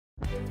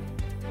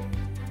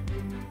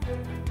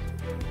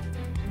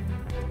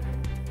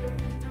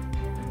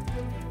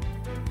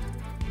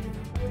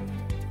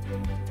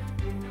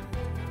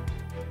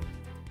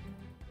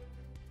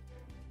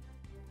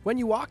When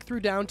you walk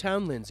through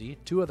downtown Lindsay,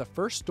 two of the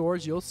first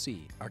stores you'll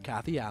see are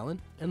Cathy Allan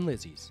and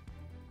Lizzy's.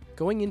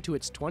 Going into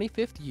its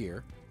 25th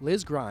year,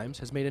 Liz Grimes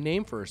has made a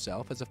name for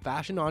herself as a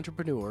fashion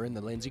entrepreneur in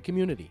the Lindsay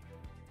community.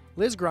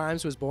 Liz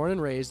Grimes was born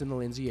and raised in the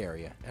Lindsay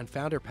area and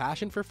found her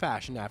passion for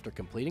fashion after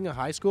completing a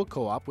high school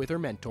co-op with her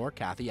mentor,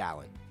 Cathy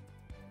Allan.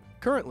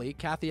 Currently,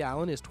 Cathy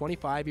Allan is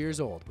 25 years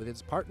old, with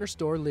its partner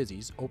store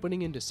Lizzy's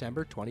opening in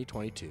December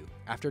 2022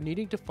 after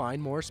needing to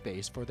find more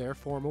space for their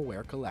formal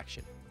wear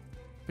collection.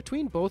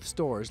 Between both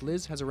stores,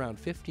 Liz has around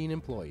 15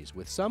 employees,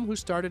 with some who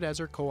started as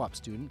her co-op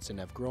students and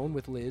have grown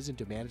with Liz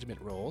into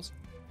management roles,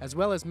 as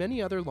well as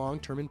many other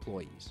long-term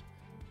employees.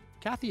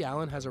 Cathy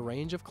Allan has a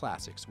range of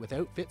classics with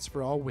outfits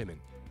for all women.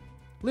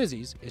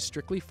 Lizzy's is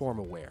strictly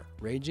formal wear,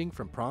 ranging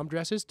from prom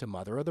dresses to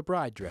mother of the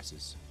bride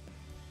dresses.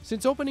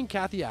 Since opening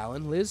Cathy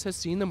Allan, Liz has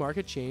seen the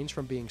market change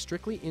from being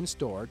strictly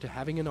in-store to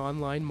having an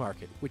online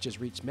market, which has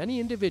reached many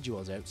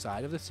individuals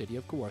outside of the city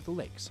of Kawartha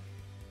Lakes.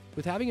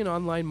 With having an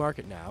online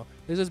market now,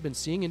 Liz has been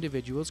seeing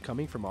individuals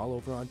coming from all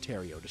over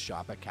Ontario to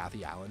shop at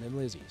Cathy Allan and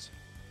Lizzy's.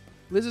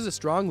 Liz is a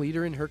strong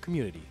leader in her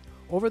community.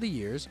 Over the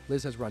years,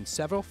 Liz has run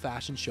several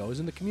fashion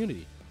shows in the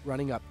community,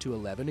 running up to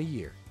 11 a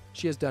year.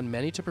 She has done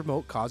many to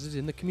promote causes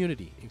in the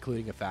community,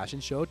 including a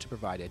fashion show to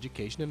provide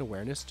education and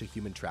awareness to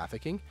human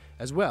trafficking.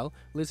 As well,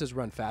 Liz has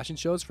run fashion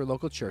shows for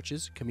local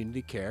churches,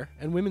 community care,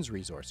 and women's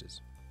resources.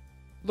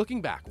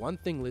 Looking back, one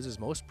thing Liz is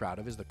most proud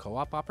of is the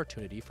co-op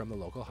opportunity from the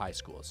local high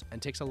schools,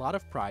 and takes a lot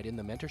of pride in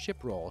the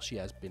mentorship role she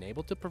has been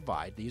able to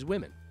provide these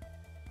women.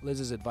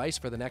 Liz's advice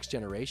for the next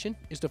generation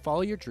is to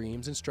follow your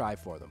dreams and strive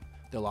for them.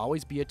 They'll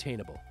always be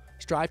attainable.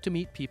 Strive to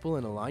meet people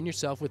and align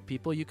yourself with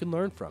people you can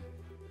learn from.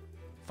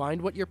 Find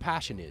what your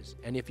passion is,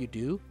 and if you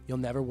do, you'll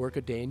never work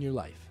a day in your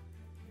life.